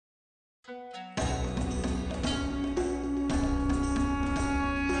Hey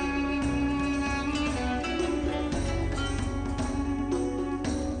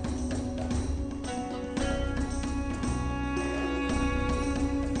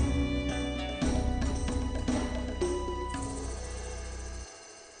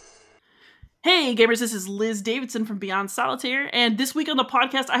gamers, this is Liz Davidson from Beyond Solitaire, and this week on the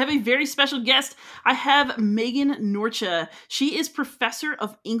podcast I have a very special guest. I have Megan Norcia. She is professor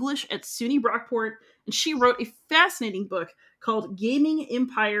of English at SUNY Brockport, and she wrote a fascinating book called Gaming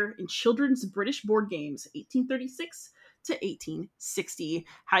Empire in Children's British Board Games, 1836 to 1860.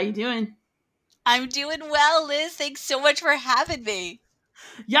 How you doing? I'm doing well, Liz. Thanks so much for having me.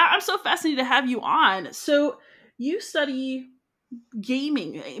 Yeah, I'm so fascinated to have you on. So you study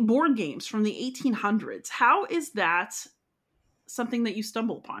gaming, board games from the 1800s. How is that something that you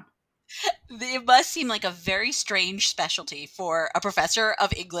stumble upon? It must seem like a very strange specialty for a professor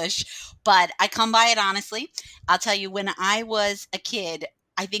of English, but I come by it honestly. I'll tell you, when I was a kid,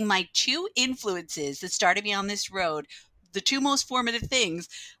 I think my two influences that started me on this road, the two most formative things,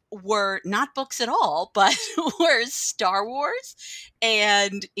 were not books at all, but were Star Wars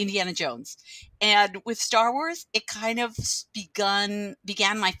and Indiana Jones. And with Star Wars, it kind of began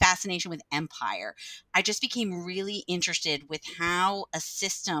my fascination with Empire. I just became really interested with how a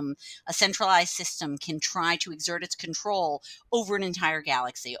centralized system, can try to exert its control over an entire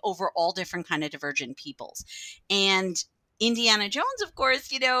galaxy, over all different kind of divergent peoples. And Indiana Jones, of course,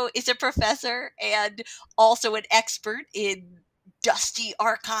 is a professor and also an expert in dusty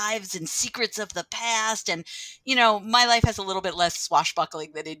archives and secrets of the past. And, my life has a little bit less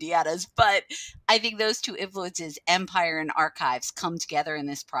swashbuckling than Indiana's, but I think those two influences, Empire and archives, come together in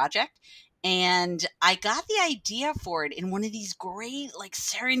this project. And I got the idea for it in one of these great,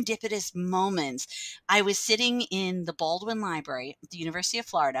 serendipitous moments. I was sitting in the Baldwin Library at the University of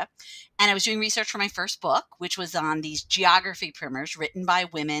Florida, and I was doing research for my first book, which was on these geography primers written by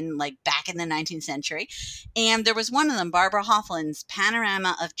women, back in the 19th century. And there was one of them, Barbara Hoffland's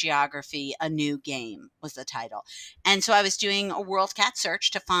Panorama of Geography, A New Game was the title. And so I was doing a WorldCat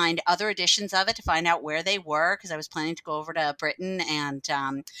search to find other editions of it, to find out where they were, because I was planning to go over to Britain and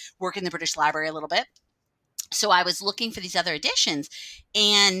work in the British Library a little bit. So I was looking for these other editions,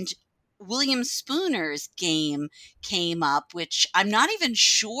 and William Spooner's game came up, which I'm not even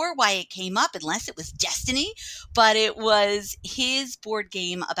sure why it came up unless it was destiny, but it was his board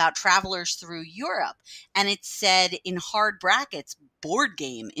game about travelers through Europe. And it said in hard brackets, board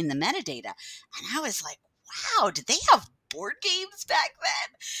game in the metadata. And I was like, wow, did they have board games back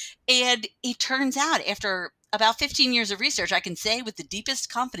then? And it turns out, after about 15 years of research, I can say with the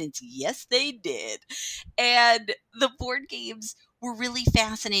deepest confidence, yes, they did. And the board games were really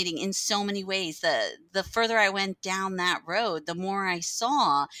fascinating in so many ways. The further I went down that road, the more I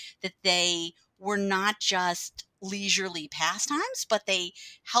saw that they were not just leisurely pastimes, but they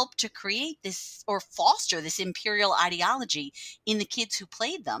helped to create this, or foster this, imperial ideology in the kids who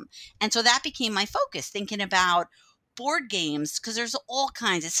played them. And so that became my focus, thinking about board games, because there's all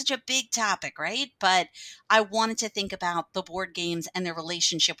kinds. It's such a big topic, right? But I wanted to think about the board games and their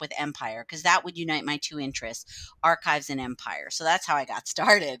relationship with Empire, because that would unite my two interests, archives and Empire. So that's how I got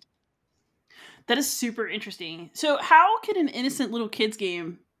started. That is super interesting. So how can an innocent little kids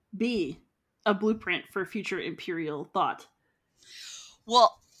game be a blueprint for future imperial thought?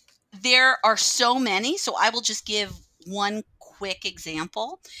 Well, there are so many, so I will just give one quick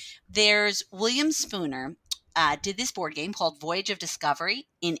example. There's William Spooner did this board game called Voyage of Discovery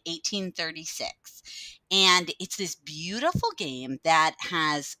in 1836. And it's this beautiful game that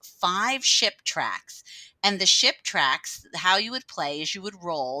has 5 ship tracks. And the ship tracks, how you would play is you would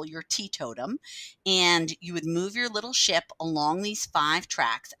roll your teetotum, and you would move your little ship along these 5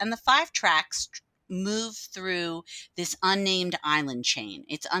 tracks. And the 5 tracks move through this unnamed island chain.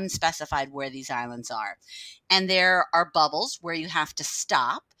 It's unspecified where these islands are. And there are bubbles where you have to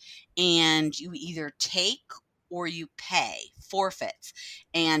stop, and you either take or you pay forfeits,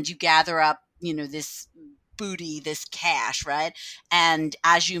 and you gather up, this booty, this cash, right? And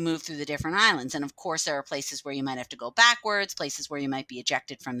as you move through the different islands, and of course there are places where you might have to go backwards, places where you might be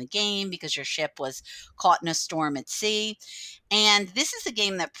ejected from the game because your ship was caught in a storm at sea. And this is a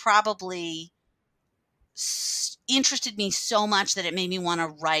game that probably interested me so much that it made me want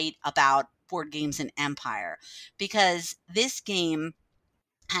to write about board games and Empire, because this game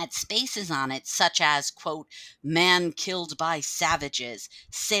had spaces on it such as, quote, man killed by savages,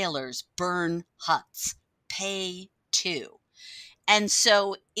 sailors burn huts, pay two. And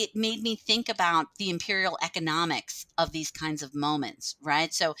so it made me think about the imperial economics of these kinds of moments,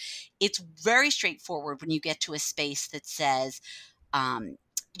 right? So it's very straightforward when you get to a space that says,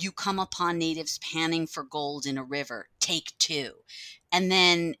 you come upon natives panning for gold in a river, take two. And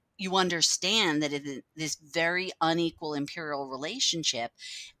then you understand that in this very unequal imperial relationship,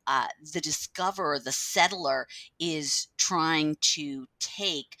 the discoverer, the settler, is trying to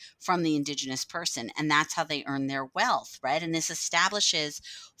take from the indigenous person, and that's how they earn their wealth, right? And this establishes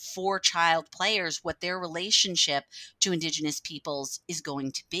for child players what their relationship to indigenous peoples is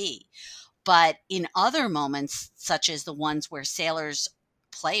going to be. But in other moments, such as the ones where sailors,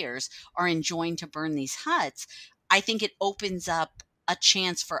 players, are enjoined to burn these huts, I think it opens up a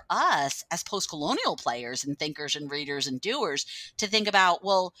chance for us as post colonial players and thinkers and readers and doers to think about,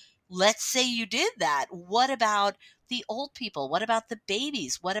 well, let's say you did that. What about the old people? What about the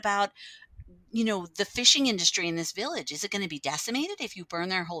babies? What about the fishing industry in this village? Is it going to be decimated if you burn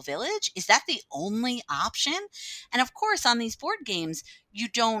their whole village? Is that the only option? And of course, on these board games, you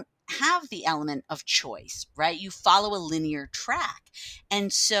don't have the element of choice, right? You follow a linear track.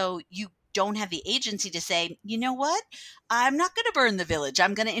 And so you don't have the agency to say, you know what? I'm not going to burn the village.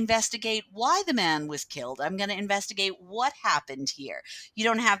 I'm going to investigate why the man was killed. I'm going to investigate what happened here. You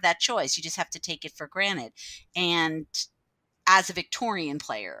don't have that choice. You just have to take it for granted. And as a Victorian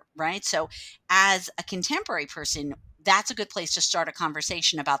player, right? So as a contemporary person, that's a good place to start a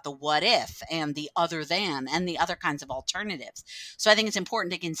conversation about the what if and the other than and the other kinds of alternatives. So I think it's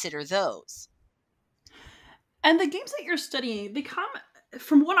important to consider those. And the games that you're studying, they come,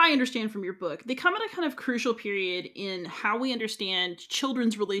 from what I understand from your book, they come at a kind of crucial period in how we understand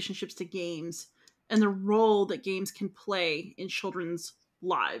children's relationships to games and the role that games can play in children's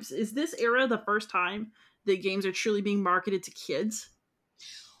lives. Is this era the first time that games are truly being marketed to kids?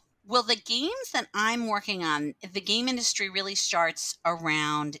 Well, the games that I'm working on, the game industry really starts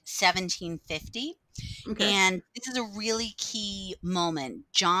around 1750. Okay. And this is a really key moment.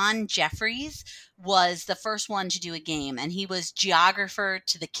 John Jeffries was the first one to do a game, and he was geographer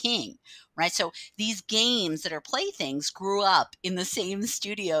to the king, right? So these games that are playthings grew up in the same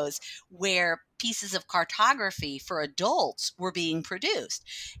studios where pieces of cartography for adults were being produced.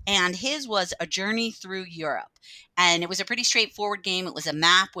 And his was A Journey Through Europe. And it was a pretty straightforward game. It was a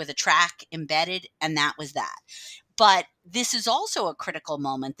map with a track embedded, and that was that. But this is also a critical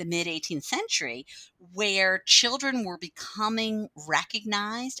moment, the mid 18th century, where children were becoming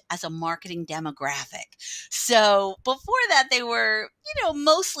recognized as a marketing demographic. So before that, they were,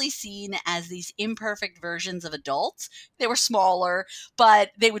 mostly seen as these imperfect versions of adults. They were smaller,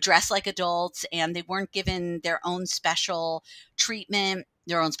 but they would dress like adults and they weren't given their own special treatment,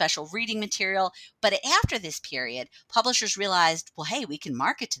 their own special reading material. But after this period, publishers realized, well, hey, we can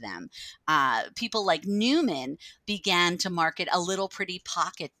market to them. People like Newman began to market a little pretty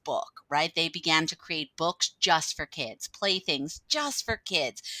pocket book, right? They began to create books just for kids, playthings just for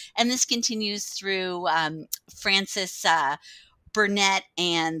kids. And this continues through Francis Burnett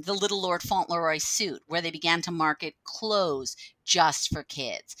and the Little Lord Fauntleroy suit, where they began to market clothes just for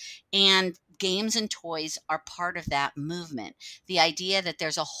kids. And games and toys are part of that movement. The idea that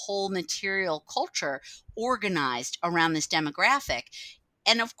there's a whole material culture organized around this demographic.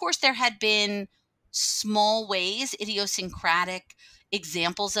 And of course, there had been small ways, idiosyncratic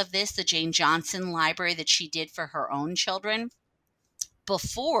examples of this, the Jane Johnson library that she did for her own children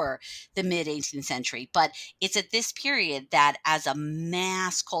before the mid 18th century. But it's at this period that, as a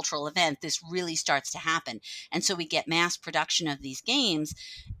mass cultural event, this really starts to happen. And so we get mass production of these games.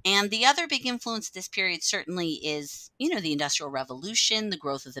 And the other big influence of this period certainly is, the Industrial Revolution, the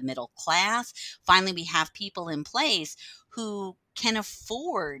growth of the middle class. Finally, we have people in place who can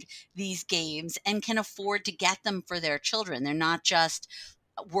afford these games and can afford to get them for their children. They're not just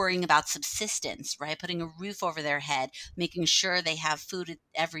worrying about subsistence, right? Putting a roof over their head, making sure they have food at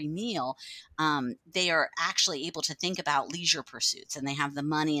every meal. They are actually able to think about leisure pursuits, and they have the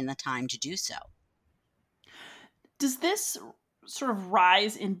money and the time to do so. Does this sort of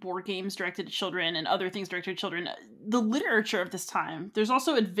rise in board games directed to children and other things directed to children, the literature of this time, there's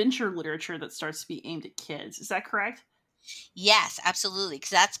also adventure literature that starts to be aimed at kids. Is that correct? Yes, absolutely.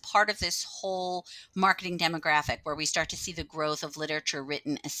 Because that's part of this whole marketing demographic where we start to see the growth of literature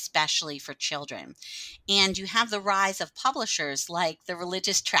written especially for children. And you have the rise of publishers like the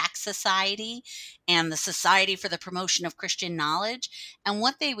Religious Tract Society and the Society for the Promotion of Christian Knowledge. And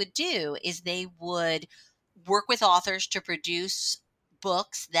what they would do is they would work with authors to produce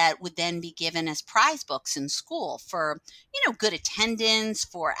books that would then be given as prize books in school for, good attendance,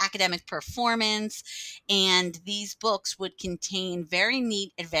 for academic performance. And these books would contain very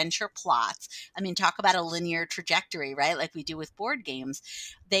neat adventure plots. I mean, talk about a linear trajectory, right? Like we do with board games.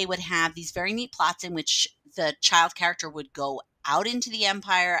 They would have these very neat plots in which the child character would go out into the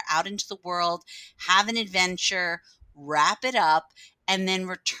empire, out into the world, have an adventure, wrap it up, and then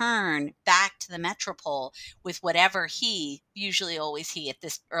return back to the metropole with whatever he, usually always he at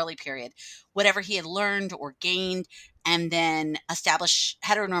this early period, whatever he had learned or gained, and then establish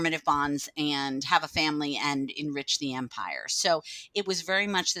heteronormative bonds and have a family and enrich the empire. So it was very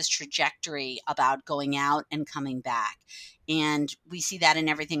much this trajectory about going out and coming back. And we see that in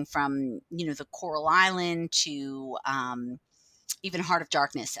everything from, the Coral Island to even Heart of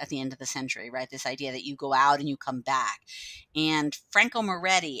Darkness at the end of the century, right? This idea that you go out and you come back. And Franco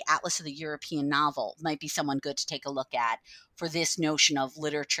Moretti, Atlas of the European Novel, might be someone good to take a look at for this notion of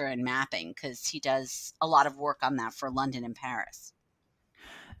literature and mapping, because he does a lot of work on that for London and Paris.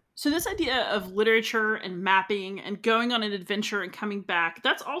 So this idea of literature and mapping and going on an adventure and coming back,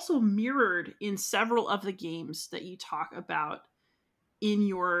 that's also mirrored in several of the games that you talk about in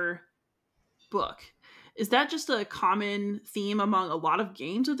your book. Is that just a common theme among a lot of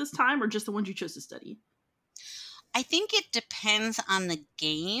games of this time, or just the ones you chose to study? I think it depends on the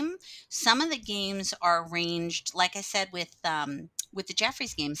game. Some of the games are arranged, like I said, with the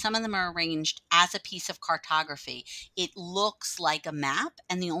Jeffries game, some of them are arranged as a piece of cartography. It looks like a map,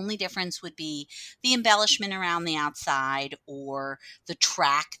 and the only difference would be the embellishment around the outside or the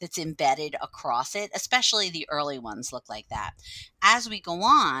track that's embedded across it. Especially the early ones look like that. As we go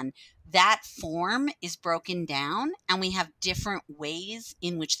on, that form is broken down, and we have different ways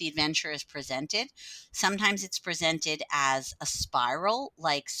in which the adventure is presented. Sometimes it's presented as a spiral,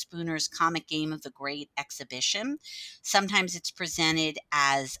 like Spooner's Comic Game of the Great Exhibition. Sometimes it's presented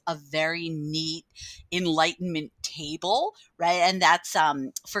as a very neat Enlightenment table, right? And that's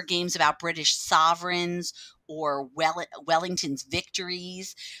for games about British sovereigns or Wellington's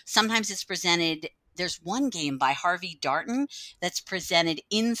victories. Sometimes it's presented. There's one game by Harvey Darton that's presented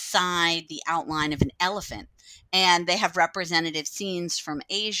inside the outline of an elephant. And they have representative scenes from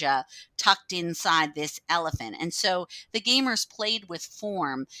Asia tucked inside this elephant. And so the gamers played with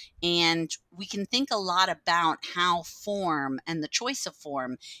form, and we can think a lot about how form and the choice of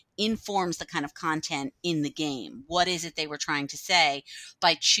form informs the kind of content in the game. What is it they were trying to say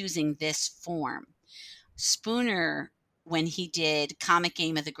by choosing this form? Spooner, when he did Comic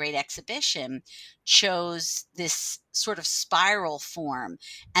Game of the Great Exhibition, chose this sort of spiral form.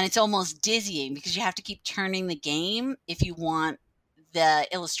 And it's almost dizzying because you have to keep turning the game if you want the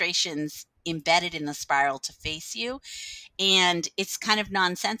illustrations embedded in the spiral to face you. And it's kind of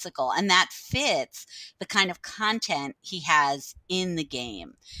nonsensical. And that fits the kind of content he has in the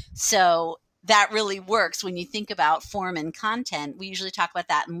game. So that really works when you think about form and content. We usually talk about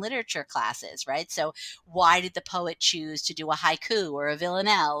that in literature classes, right? So why did the poet choose to do a haiku or a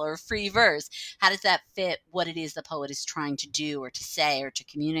villanelle or free verse? How does that fit what it is the poet is trying to do or to say or to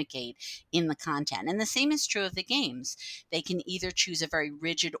communicate in the content? And the same is true of the games. They can either choose a very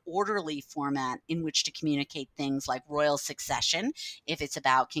rigid, orderly format in which to communicate things like royal succession, if it's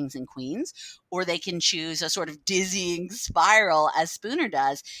about kings and queens, or they can choose a sort of dizzying spiral, as Spooner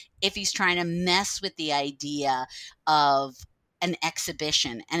does, if he's trying to mess with the idea of an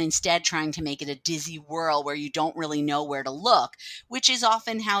exhibition and instead trying to make it a dizzy whirl where you don't really know where to look, which is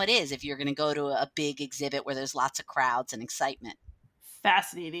often how it is if you're going to go to a big exhibit where there's lots of crowds and excitement.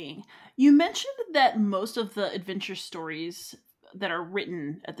 Fascinating. You mentioned that most of the adventure stories that are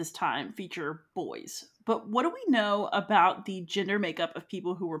written at this time feature boys. But what do we know about the gender makeup of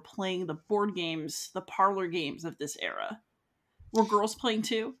people who were playing the board games, the parlor games of this era? Were girls playing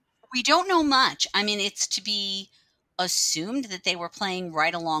too? We don't know much. I mean, it's to be assumed that they were playing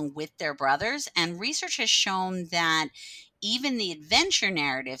right along with their brothers. And research has shown that even the adventure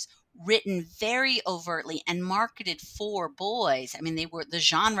narratives written very overtly and marketed for boys. I mean, the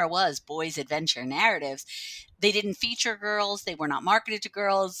genre was boys' adventure narratives. They didn't feature girls. They were not marketed to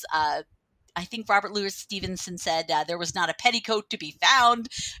girls. I think Robert Louis Stevenson said there was not a petticoat to be found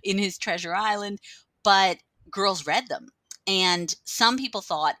in his Treasure Island, but girls read them. And some people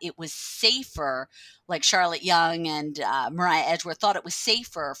thought it was safer, like Charlotte Young and Mariah Edgeworth thought it was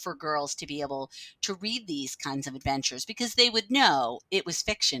safer for girls to be able to read these kinds of adventures because they would know it was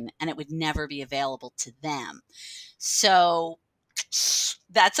fiction and it would never be available to them. So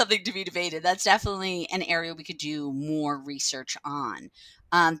that's something to be debated. That's definitely an area we could do more research on.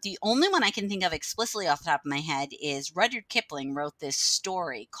 The only one I can think of explicitly off the top of my head is Rudyard Kipling wrote this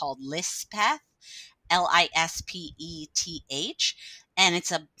story called Lispeth, Lispeth, and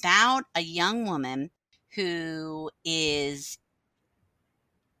it's about a young woman who is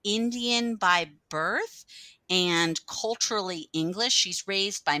Indian by birth and culturally English. She's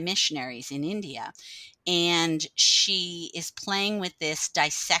raised by missionaries in India, and she is playing with this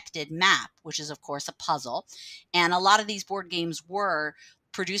dissected map, which is, of course, a puzzle. And a lot of these board games were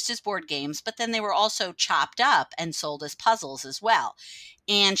produced as board games, but then they were also chopped up and sold as puzzles as well.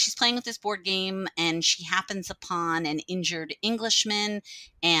 And she's playing with this board game, and she happens upon an injured Englishman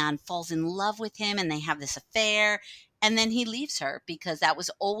and falls in love with him, and they have this affair. And then he leaves her because that was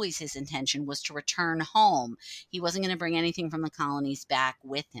always his intention, was to return home. He wasn't going to bring anything from the colonies back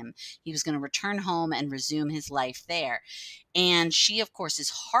with him. He was going to return home and resume his life there. And she, of course, is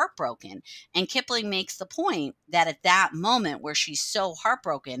heartbroken. And Kipling makes the point that at that moment where she's so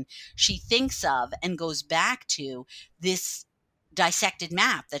heartbroken, she thinks of and goes back to this dissected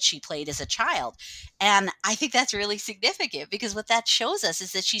map that she played as a child. And I think that's really significant, because what that shows us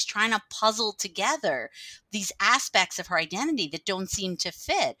is that she's trying to puzzle together these aspects of her identity that don't seem to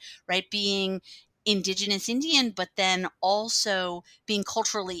fit, right? Being Indigenous Indian, but then also being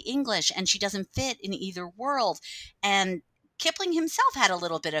culturally English, and she doesn't fit in either world. And Kipling himself had a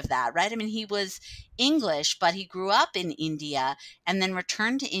little bit of that, right? I mean, he was English, but he grew up in India and then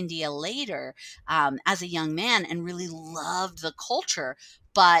returned to India later as a young man and really loved the culture.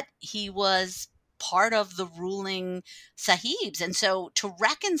 But he was part of the ruling Sahibs. And so to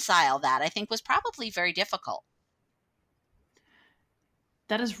reconcile that, I think, was probably very difficult.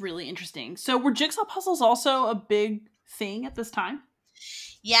 That is really interesting. So were jigsaw puzzles also a big thing at this time?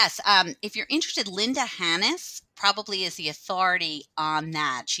 Yes. If you're interested, Linda Hannes probably is the authority on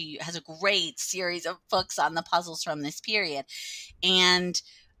that. She has a great series of books on the puzzles from this period. And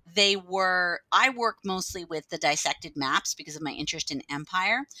I worked mostly with the dissected maps because of my interest in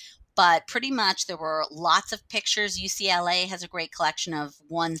empire. But pretty much there were lots of pictures. UCLA has a great collection of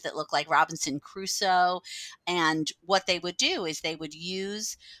ones that look like Robinson Crusoe. And what they would do is they would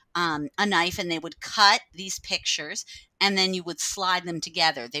use a knife, and they would cut these pictures, and then you would slide them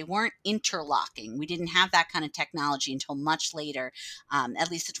together. They weren't interlocking. We didn't have that kind of technology until much later,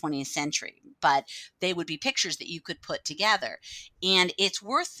 at least the 20th century. But they would be pictures that you could put together. And it's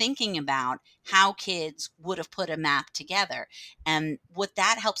worth thinking about how kids would have put a map together. And what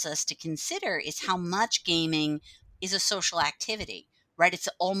that helps us to consider is how much gaming is a social activity, right? It's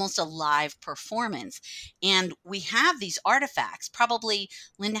almost a live performance. And we have these artifacts. Probably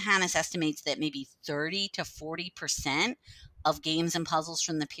Linda Hannes estimates that maybe 30 to 40% of games and puzzles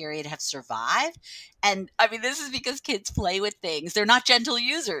from the period have survived. And I mean, this is because kids play with things. They're not gentle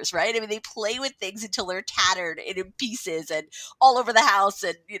users, right? I mean, they play with things until they're tattered and in pieces and all over the house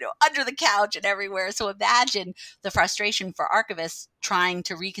and, under the couch and everywhere. So imagine the frustration for archivists trying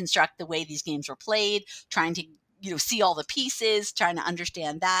to reconstruct the way these games were played, trying to see all the pieces, trying to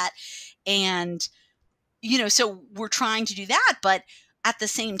understand that. And, so we're trying to do that. But at the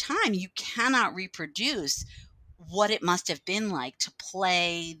same time, you cannot reproduce what it must have been like to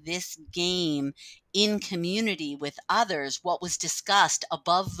play this game in community with others. What was discussed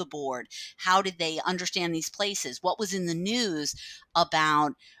above the board? How did they understand these places? What was in the news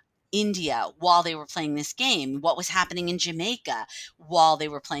about India while they were playing this game? What was happening in Jamaica while they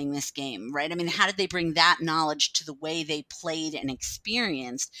were playing this game, right? I mean, how did they bring that knowledge to the way they played and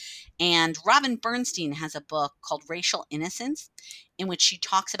experienced? And Robin Bernstein has a book called Racial Innocence, in which she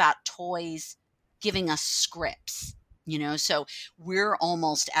talks about toys giving us scripts. So we're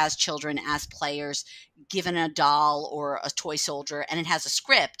almost, as children, as players, given a doll or a toy soldier, and it has a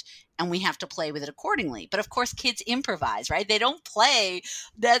script, and we have to play with it accordingly. But of course, kids improvise, right? They don't play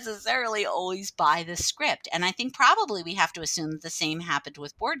necessarily always by the script. And I think probably we have to assume that the same happened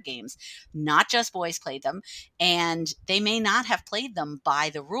with board games. Not just boys played them, and they may not have played them by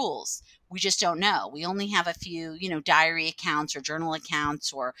the rules. We just don't know. We only have a few, diary accounts or journal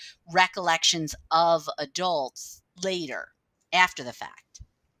accounts or recollections of adults later, after the fact.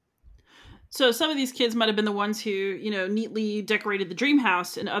 So some of these kids might have been the ones who, neatly decorated the dream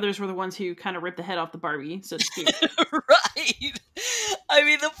house, and others were the ones who kind of ripped the head off the Barbie, so to speak. Right. I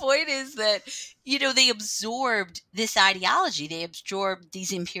mean, the point is that, they absorbed this ideology. They absorbed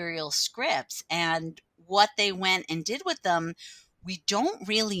these imperial scripts, and what they went and did with them, we don't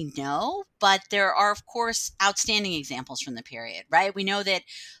really know, but there are, of course, outstanding examples from the period, right? We know that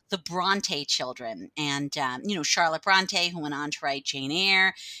the Bronte children and, Charlotte Bronte, who went on to write Jane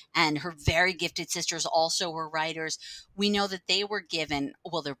Eyre, and her very gifted sisters also were writers. We know that they were given,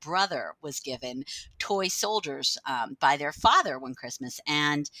 their brother was given toy soldiers by their father one Christmas,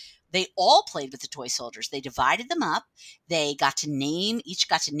 and they all played with the toy soldiers. They divided them up. They each got to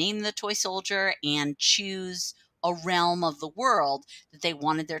name the toy soldier and choose a realm of the world that they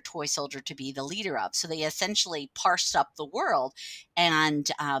wanted their toy soldier to be the leader of. So they essentially parsed up the world and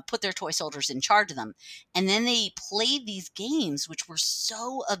put their toy soldiers in charge of them. And then they played these games, which were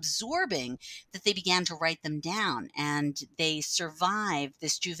so absorbing that they began to write them down. And they survived,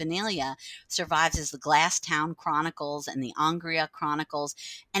 this juvenilia survives as the Glass Town Chronicles and the Angria Chronicles.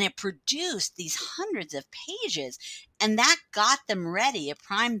 And it produced these hundreds of pages. And that got them ready. It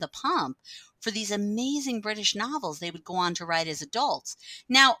primed the pump for these amazing British novels they would go on to write as adults.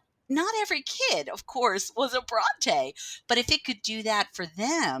 Now, not every kid, of course, was a Bronte, but if it could do that for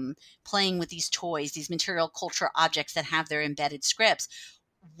them, playing with these toys, these material culture objects that have their embedded scripts,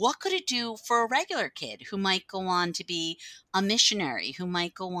 what could it do for a regular kid who might go on to be a missionary, who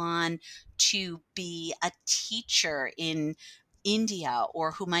might go on to be a teacher in India,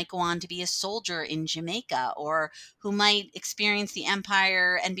 or who might go on to be a soldier in Jamaica, or who might experience the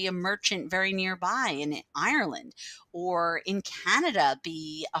empire and be a merchant very nearby in Ireland, or in Canada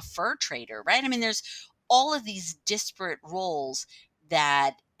be a fur trader, right? I mean, there's all of these disparate roles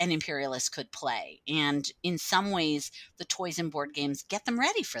that an imperialist could play. And in some ways, the toys and board games get them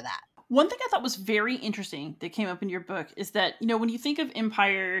ready for that. One thing I thought was very interesting that came up in your book is that, when you think of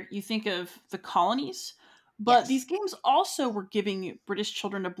empire, you think of the colonies, but Yes. these games also were giving British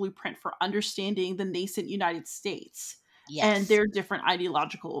children a blueprint for understanding the nascent United States and Yes. their different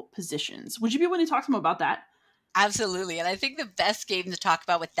ideological positions. Would you be willing to talk to them about that? Absolutely. And I think the best game to talk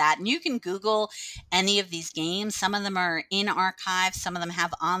about with that, and you can Google any of these games. Some of them are in archives, some of them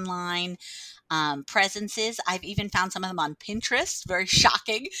have online presences. I've even found some of them on Pinterest, very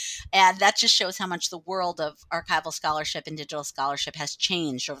shocking. And that just shows how much the world of archival scholarship and digital scholarship has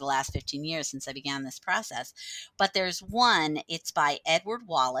changed over the last 15 years since I began this process. But there's one, it's by Edward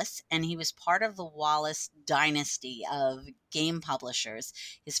Wallace, and he was part of the Wallace dynasty of game publishers.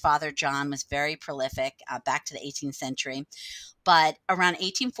 His father, John, was very prolific back to the 18th century. But around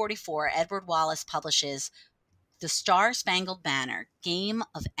 1844, Edward Wallace publishes The Star-Spangled Banner, Game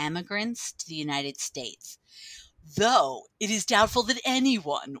of Emigrants to the United States. Though it is doubtful that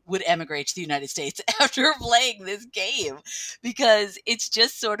anyone would emigrate to the United States after playing this game, because it's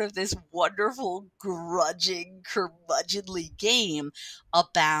just sort of this wonderful, grudging, curmudgeonly game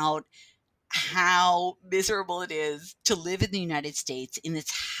about how miserable it is to live in the United States in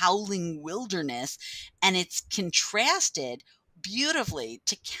this howling wilderness. And it's contrasted beautifully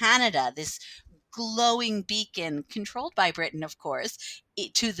to Canada, this glowing beacon controlled by Britain, of course,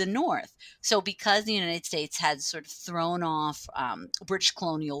 to the north. So because the United States had sort of thrown off British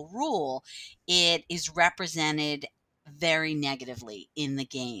colonial rule, it is represented very negatively in the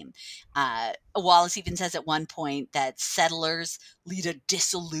game. Wallace even says at one point that settlers lead a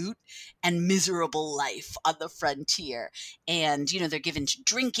dissolute and miserable life on the frontier. And, they're given to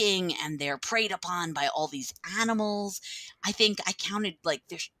drinking and they're preyed upon by all these animals. I think I counted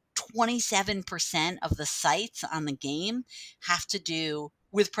there's 27% of the sites on the game have to do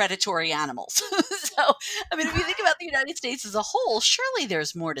with predatory animals. So, I mean, if you think about the United States as a whole, surely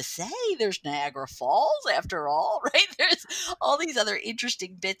there's more to say. There's Niagara Falls, after all, right? There's all these other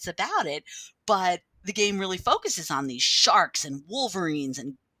interesting bits about it. But the game really focuses on these sharks and wolverines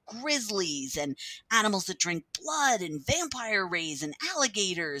and grizzlies and animals that drink blood and vampire rays and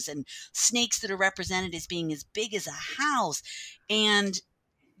alligators and snakes that are represented as being as big as a house. And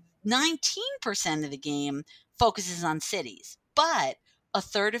 19% of the game focuses on cities, but a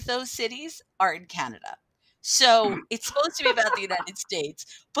third of those cities are in Canada. So it's supposed to be about the United States,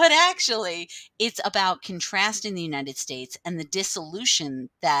 but actually it's about contrasting the United States and the dissolution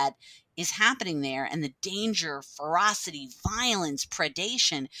that is happening there and the danger, ferocity, violence,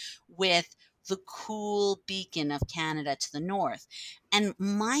 predation with the cool beacon of Canada to the north. And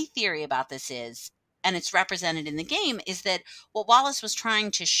my theory about this is, and it's represented in the game, is that what Wallace was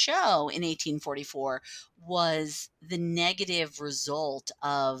trying to show in 1844 was the negative result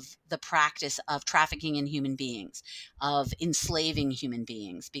of the practice of trafficking in human beings, of enslaving human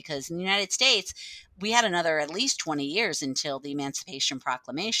beings. Because in the United States, we had another at least 20 years until the Emancipation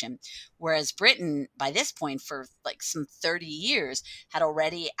Proclamation, whereas Britain, by this point, for some 30 years, had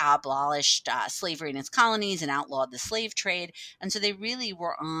already abolished slavery in its colonies and outlawed the slave trade. And so they really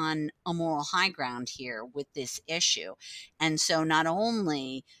were on a moral high ground here with this issue. And so not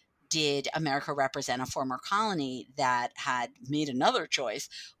only did America represent a former colony that had made another choice,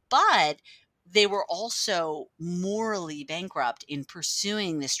 but they were also morally bankrupt in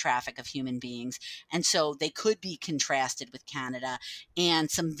pursuing this traffic of human beings. And so they could be contrasted with Canada.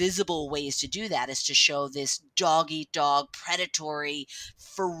 And some visible ways to do that is to show this dog-eat-dog, predatory,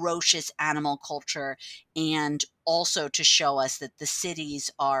 ferocious animal culture, and also to show us that the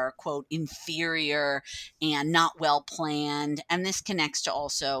cities are, quote, inferior and not well planned. And this connects to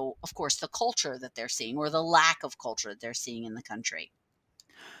also, of course, the culture that they're seeing, or the lack of culture that they're seeing in the country.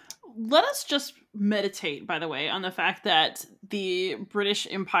 Let us just meditate, by the way, on the fact that the British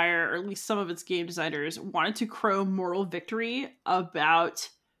Empire, or at least some of its game designers, wanted to crow moral victory about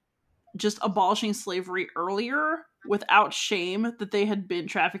just abolishing slavery earlier without shame that they had been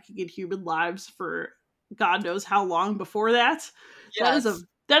trafficking in human lives for God knows how long before that. Yes.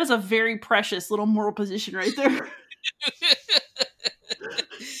 That is a very precious little moral position right there.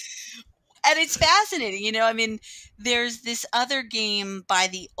 And it's fascinating, you know, I mean, there's this other game by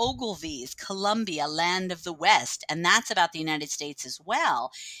the Ogilvies, Columbia, Land of the West, and that's about the United States as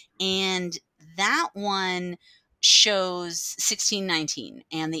well. And that one shows 1619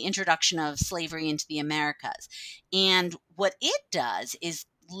 and the introduction of slavery into the Americas. And what it does is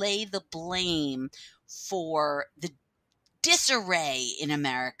lay the blame for the disarray in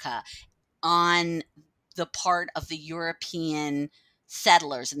America on the part of the European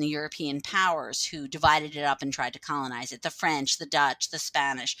settlers and the European powers who divided it up and tried to colonize it: the French, the Dutch, the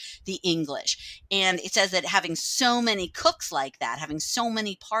Spanish, the English. And it says that having so many cooks like that, having so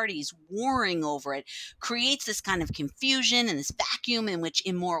many parties warring over it, creates this kind of confusion and this vacuum in which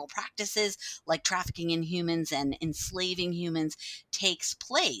immoral practices like trafficking in humans and enslaving humans takes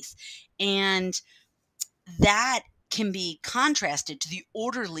place. And that can be contrasted to the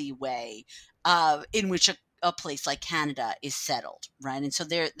orderly way in which a place like Canada is settled, right? And so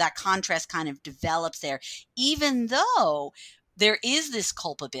that contrast kind of develops there, even though there is this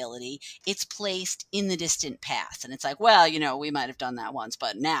culpability. It's placed in the distant past, and it's like, well, you know, we might have done that once,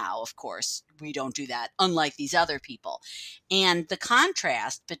 but now, of course, we don't do that, unlike these other people. And the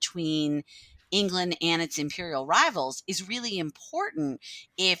contrast between England and its imperial rivals is really important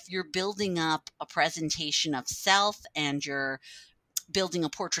if you're building up a presentation of self and you're building a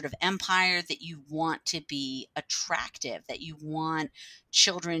portrait of empire that you want to be attractive, that you want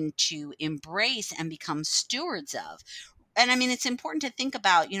children to embrace and become stewards of. And I mean, it's important to think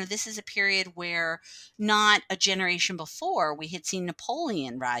about, you know, this is a period where not a generation before we had seen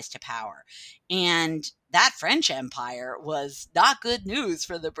Napoleon rise to power. And that French Empire was not good news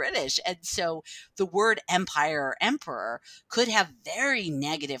for the British. And so the word empire or emperor could have very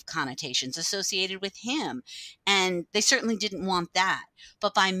negative connotations associated with him. And they certainly didn't want that.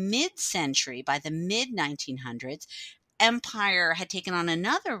 But by mid-century, by the mid-1900s, empire had taken on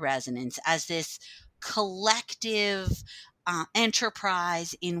another resonance as this collective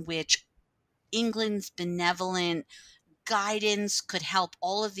enterprise in which England's benevolent guidance could help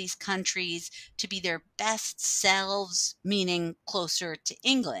all of these countries to be their best selves, meaning closer to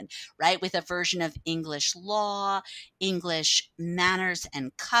England, right? With a version of English law, English manners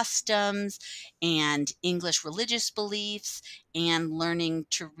and customs, and English religious beliefs, and learning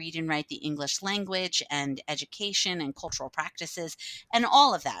to read and write the English language, and education and cultural practices, and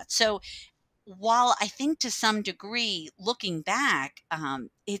all of that. So while I think to some degree, looking back,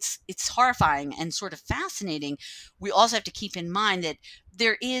 it's horrifying and sort of fascinating, we also have to keep in mind that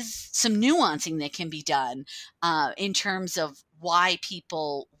there is some nuancing that can be done in terms of why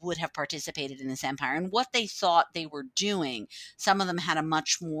people would have participated in this empire and what they thought they were doing. Some of them had a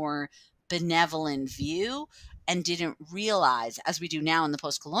much more benevolent view and didn't realize, as we do now in the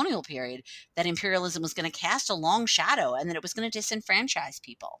post-colonial period, that imperialism was going to cast a long shadow and that it was going to disenfranchise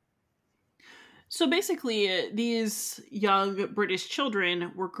people. So basically, these young British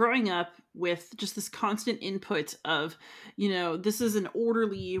children were growing up with just this constant input of, you know, this is an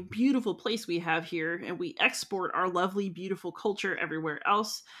orderly, beautiful place we have here, and we export our lovely, beautiful culture everywhere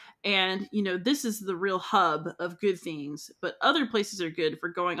else. And, you know, this is the real hub of good things, but other places are good for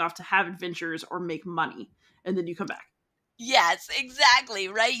going off to have adventures or make money. And then you come back. Yes, exactly,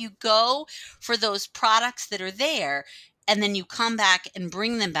 right? You go for those products that are there, and then you come back and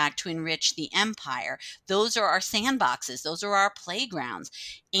bring them back to enrich the empire. Those are our sandboxes. Those are our playgrounds.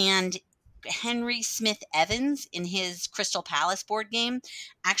 And Henry Smith Evans, in his Crystal Palace board game,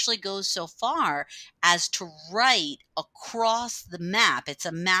 actually goes so far as to write across the map. It's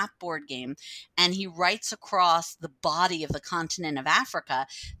a map board game, and he writes across the body of the continent of Africa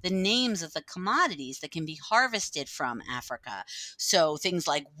the names of the commodities that can be harvested from Africa. So things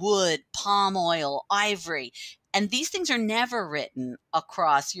like wood, palm oil, ivory. And these things are never written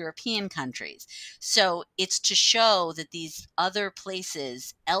across European countries. So it's to show that these other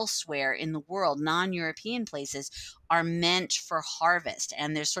places elsewhere in the world, non-European places, are meant for harvest.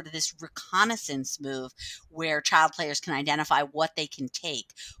 And there's sort of this reconnaissance move where child players can identify what they can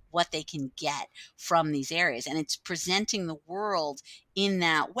take, what they can get from these areas. And it's presenting the world in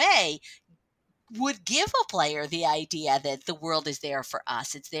that way, would give a player the idea that the world is there for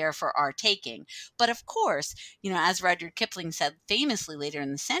us. It's there for our taking. But of course, as Rudyard Kipling said famously later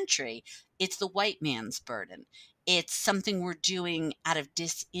in the century, it's the white man's burden. It's something we're doing out of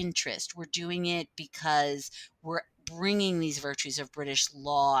disinterest. We're doing it because we're bringing these virtues of British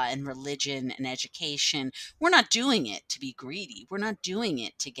law and religion and education. We're not doing it to be greedy. We're not doing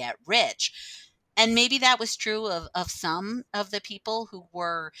it to get rich. And maybe that was true of some of the people who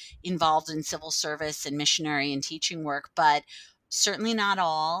were involved in civil service and missionary and teaching work, but certainly not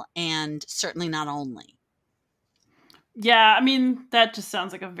all, and certainly not only. Yeah, I mean, that just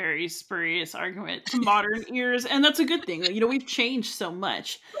sounds like a very spurious argument to modern ears, and that's a good thing. We've changed so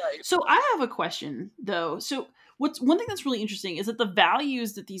much. Right. So I have a question, though. So what's one thing that's really interesting is that the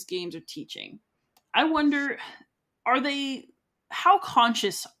values that these games are teaching, I wonder, are they, how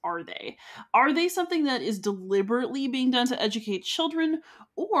conscious are they? Are they something that is deliberately being done to educate children,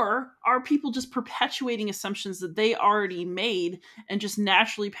 or are people just perpetuating assumptions that they already made and just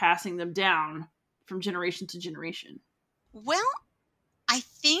naturally passing them down from generation to generation? Well, I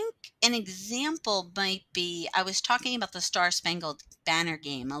think an example might be I was talking about the Star Spangled Banner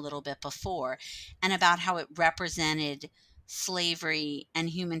game a little bit before, and about how it represented slavery and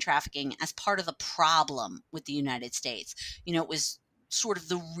human trafficking as part of the problem with the United States. It was sort of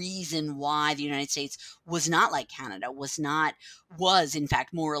the reason why the United States was not like Canada, was in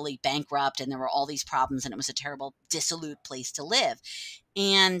fact morally bankrupt, and there were all these problems, and it was a terrible, dissolute place to live.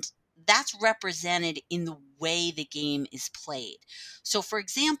 And that's represented in the way the game is played. So, for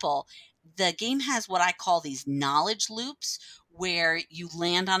example, the game has what I call these knowledge loops, where you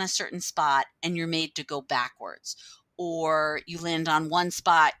land on a certain spot and you're made to go backwards. Or you land on one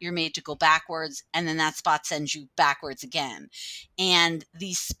spot, you're made to go backwards, and then that spot sends you backwards again. And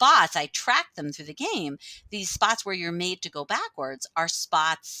these spots, I track them through the game. These spots where you're made to go backwards are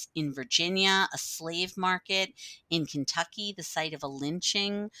spots in Virginia, a slave market, in Kentucky, the site of a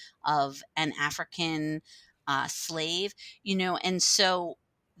lynching of an African slave, and so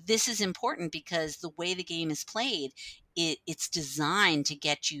this is important because the way the game is played, it's designed to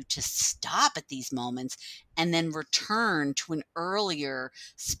get you to stop at these moments and then return to an earlier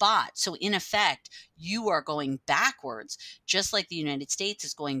spot. So in effect, you are going backwards, just like the United States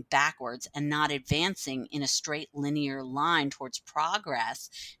is going backwards and not advancing in a straight linear line towards progress.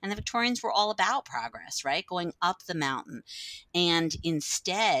 And the Victorians were all about progress, right? Going up the mountain. And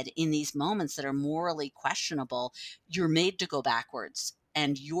instead, in these moments that are morally questionable, you're made to go backwards.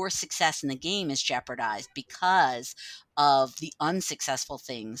 And your success in the game is jeopardized because of the unsuccessful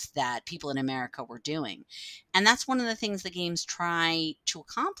things that people in America were doing. And that's one of the things the games try to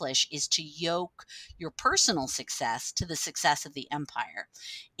accomplish, is to yoke your personal success to the success of the empire.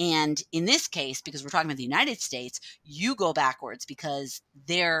 And in this case, because we're talking about the United States, you go backwards because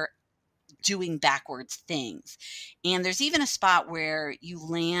they're doing backwards things. And there's even a spot where you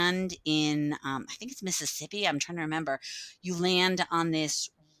land in, I think it's Mississippi. I'm trying to remember. You land on this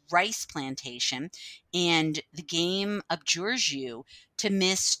rice plantation, and the game abjures you to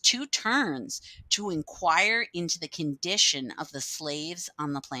miss 2 turns to inquire into the condition of the slaves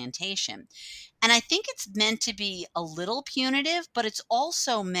on the plantation. And I think it's meant to be a little punitive, but it's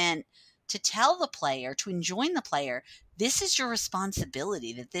also meant to tell the player, to enjoin the player, this is your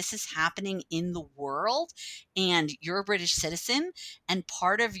responsibility, that this is happening in the world, and you're a British citizen, and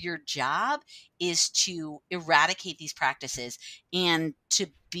part of your job is to eradicate these practices and to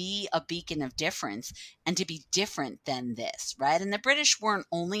be a beacon of difference and to be different than this, right? And the British weren't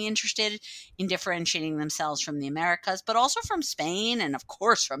only interested in differentiating themselves from the Americas, but also from Spain, and of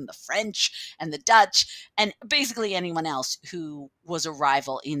course from the French and the Dutch, and basically anyone else who was a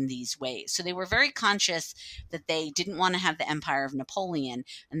rival in these ways. So they were very conscious that they didn't want to have the empire of Napoleon,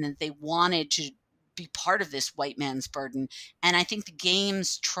 and that they wanted to be part of this white man's burden. And I think the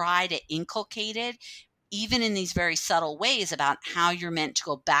games try to inculcate it, even in these very subtle ways, about how you're meant to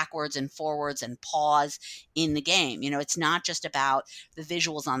go backwards and forwards and pause in the game. It's not just about the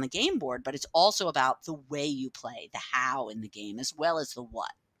visuals on the game board, but it's also about the way you play, the how in the game, as well as the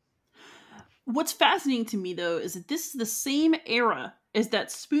what. What's fascinating to me, though, is that this is the same era as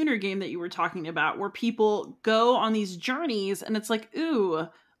that Spooner game that you were talking about, where people go on these journeys and it's like, ooh,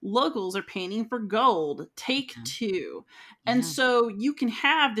 locals are painting for gold, take 2. And so you can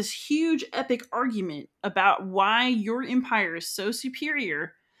have this huge epic argument about why your empire is so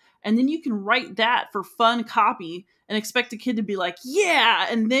superior, and then you can write that for fun copy and expect a kid to be like, yeah,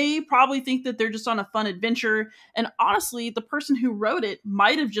 and they probably think that they're just on a fun adventure. And honestly, the person who wrote it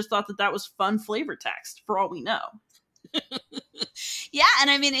might have just thought that that was fun flavor text, for all we know. Yeah, and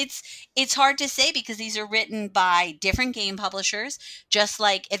I mean it's hard to say because these are written by different game publishers, just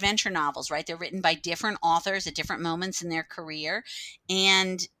like adventure novels, right? They're written by different authors at different moments in their career.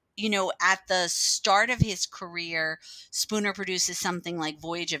 And at the start of his career, Spooner produces something like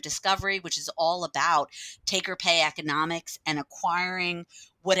Voyage of Discovery, which is all about take or pay economics and acquiring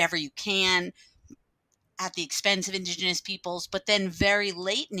whatever you can at the expense of indigenous peoples. But then very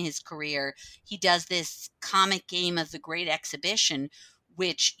late in his career, he does this comic game of the Great Exhibition,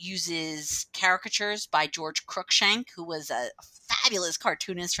 which uses caricatures by George Cruikshank, who was a fabulous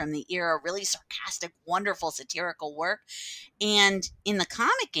cartoonist from the era, really sarcastic, wonderful satirical work. And in the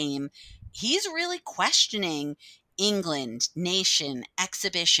comic game, he's really questioning England, nation,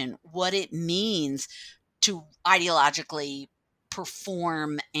 exhibition, what it means to ideologically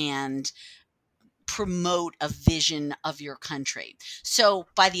perform and promote a vision of your country. So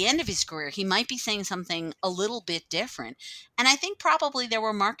by the end of his career, he might be saying something a little bit different. And I think probably there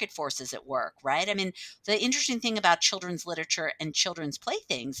were market forces at work, right? I mean, the interesting thing about children's literature and children's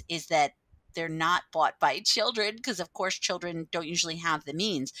playthings is that they're not bought by children because, of course, children don't usually have the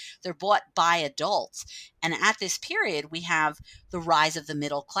means. They're bought by adults. And at this period, we have the rise of the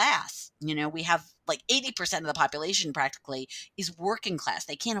middle class. We have like 80% of the population practically is working class.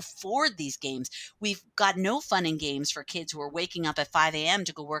 They can't afford these games. We've got no fun and games for kids who are waking up at 5 a.m.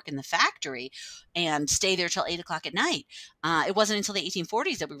 to go work in the factory and stay there till 8 o'clock at night. It wasn't until the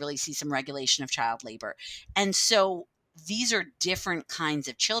 1840s that we really see some regulation of child labor. And so these are different kinds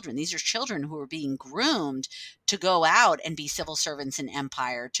of children. These are children who are being groomed to go out and be civil servants in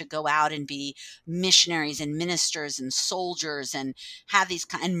empire, to go out and be missionaries and ministers and soldiers and have these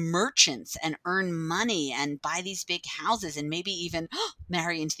and merchants and earn money and buy these big houses and maybe even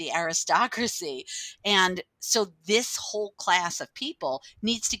marry into the aristocracy. And so this whole class of people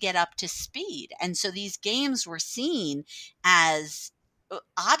needs to get up to speed. And so these games were seen as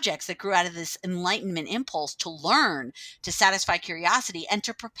objects that grew out of this enlightenment impulse to learn, to satisfy curiosity, and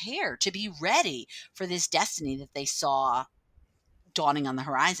to prepare, to be ready for this destiny that they saw dawning on the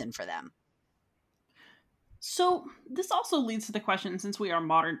horizon for them. So this also leads to the question, since we are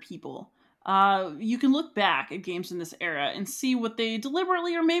modern people, you can look back at games in this era and see what they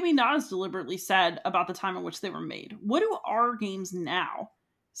deliberately or maybe not as deliberately said about the time in which they were made. What do our games now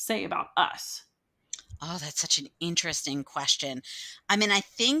say about us? Oh, that's such an interesting question. I mean, I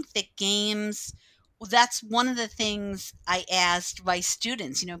think that games, well, that's one of the things I asked my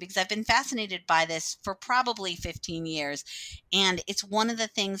students, because I've been fascinated by this for probably 15 years. And it's one of the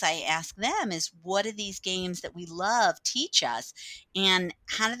things I ask them is what do these games that we love teach us? And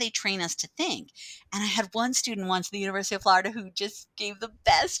how do they train us to think? And I had one student once at the University of Florida who just gave the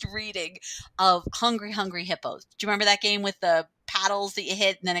best reading of Hungry, Hungry Hippos. Do you remember that game with the paddles that you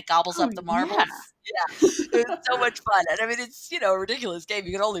hit and then it gobbles Oh, up the yeah. marbles? Yeah, it was so much fun. And I mean, it's, a ridiculous game.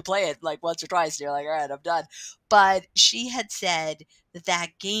 You can only play it like once or twice and you're like, all right, I'm done. But she had said that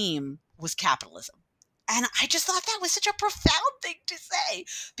that game was capitalism. And I just thought that was such a profound thing to say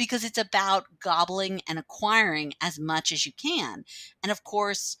because it's about gobbling and acquiring as much as you can. And of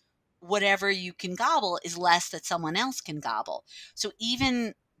course, whatever you can gobble is less that someone else can gobble. So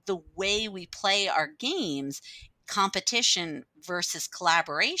even the way we play our games, competition versus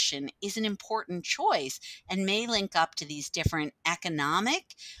collaboration is an important choice and may link up to these different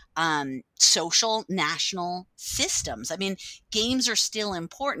economic, social, national systems. I mean, games are still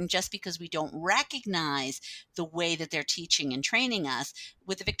important just because we don't recognize the way that they're teaching and training us.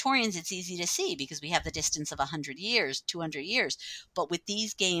 With the Victorians, it's easy to see because we have the distance of 100 years, 200 years. But with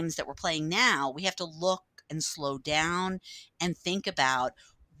these games that we're playing now, we have to look and slow down and think about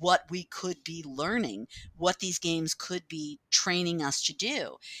what we could be learning, what these games could be training us to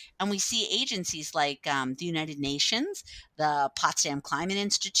do. And we see agencies like the United Nations, the Potsdam Climate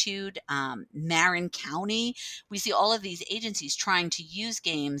Institute, Marin County. We see all of these agencies trying to use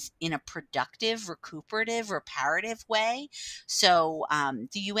games in a productive, recuperative, reparative way. So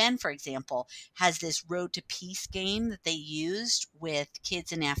the UN, for example, has this Road to Peace game that they used with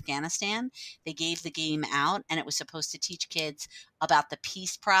kids in Afghanistan. They gave the game out, and it was supposed to teach kids about the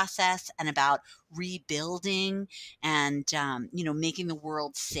peace process and about rebuilding and making the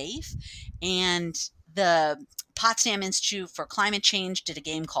world safe. And the Potsdam Institute for Climate Change did a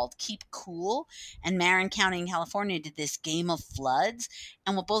game called Keep Cool, and Marin County in California did this game of floods.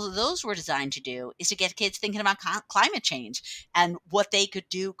 And what both of those were designed to do is to get kids thinking about climate change and what they could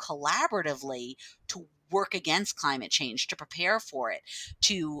do collaboratively to work against climate change, to prepare for it,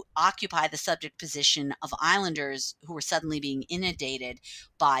 to occupy the subject position of islanders who were suddenly being inundated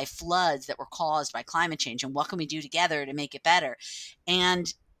by floods that were caused by climate change. And what can we do together to make it better?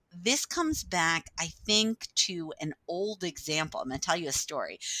 And this comes back, I think, to an old example. I'm going to tell you a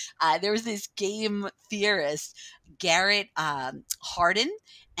story. There was this game theorist, Garrett Hardin,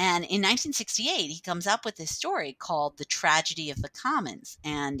 and in 1968, he comes up with this story called The Tragedy of the Commons.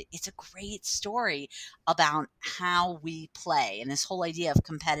 And it's a great story about how we play and this whole idea of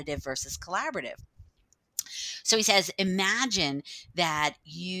competitive versus collaborative. So he says, imagine that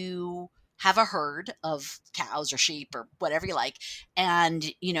you have a herd of cows or sheep or whatever you like.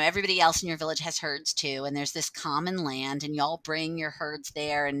 And, everybody else in your village has herds too. And there's this common land and you all bring your herds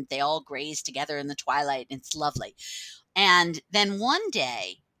there and they all graze together in the twilight. And it's lovely. And then one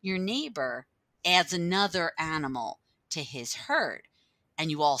day your neighbor adds another animal to his herd.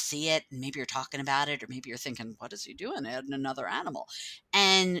 And you all see it, and maybe you're talking about it, or maybe you're thinking, what is he doing adding another animal?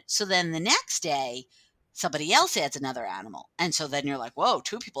 And so then the next day, somebody else adds another animal. And so then you're like, whoa,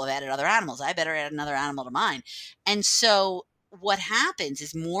 two people have added other animals. I better add another animal to mine. And so what happens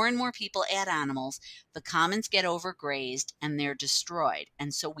is more and more people add animals. The commons get overgrazed and they're destroyed.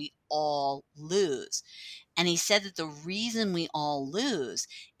 And so we all lose. And he said that the reason we all lose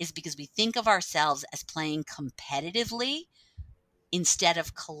is because we think of ourselves as playing competitively instead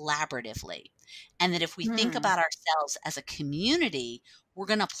of collaboratively. And that if we think about ourselves as a community, we're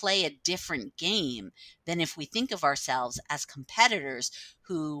going to play a different game than if we think of ourselves as competitors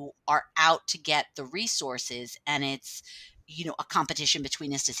who are out to get the resources, and it's a competition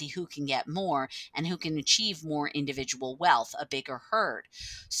between us to see who can get more and who can achieve more individual wealth, a bigger herd.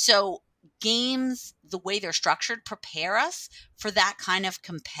 So games, the way they're structured, prepare us for that kind of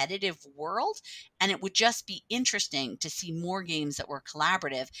competitive world. And it would just be interesting to see more games that were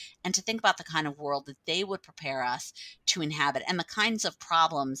collaborative and to think about the kind of world that they would prepare us to inhabit and the kinds of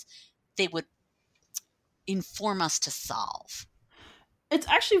problems they would inform us to solve. It's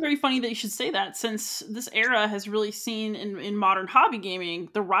actually very funny that you should say that, since this era has really seen in modern hobby gaming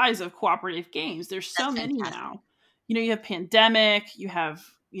the rise of cooperative games. There's so That's many fantastic. now. You have Pandemic, you have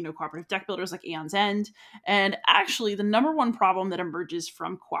cooperative deck builders like Aeon's End, and actually the number one problem that emerges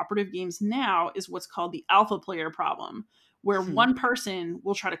from cooperative games now is what's called the alpha player problem, where one person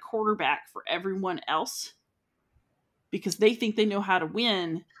will try to quarterback for everyone else because they think they know how to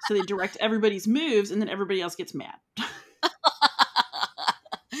win, so they direct everybody's moves and then everybody else gets mad.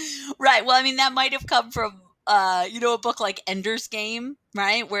 Right. Well, I mean, that might have come from, a book like Ender's Game,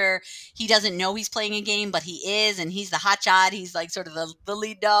 right? Where he doesn't know he's playing a game, but he is, and he's the hotshot. He's like sort of the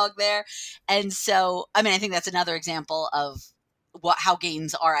lead dog there. And so, I mean, I think that's another example of how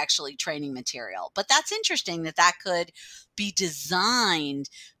games are actually training material. But that's interesting that could be designed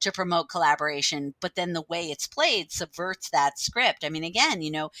to promote collaboration, but then the way it's played subverts that script. I mean, again,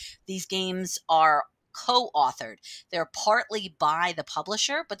 these games are co-authored. They're partly by the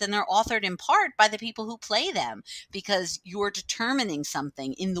publisher, but then they're authored in part by the people who play them, because you're determining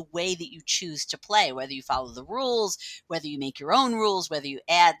something in the way that you choose to play, whether you follow the rules, whether you make your own rules, whether you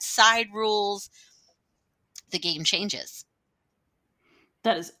add side rules, the game changes.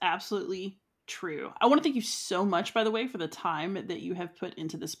 That is absolutely true. I want to thank you so much, by the way, for the time that you have put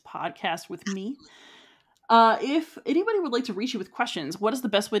into this podcast with me. If anybody would like to reach you with questions, what is the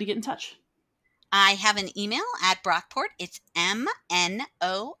best way to get in touch? I have an email at Brockport. It's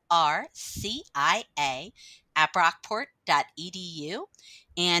mnorcia@brockport.edu.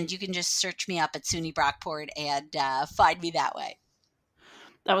 And you can just search me up at SUNY Brockport and find me that way.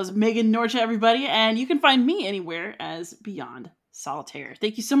 That was Megan Norcia, everybody. And you can find me anywhere as Beyond Solitaire.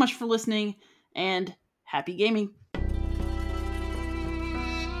 Thank you so much for listening, and happy gaming.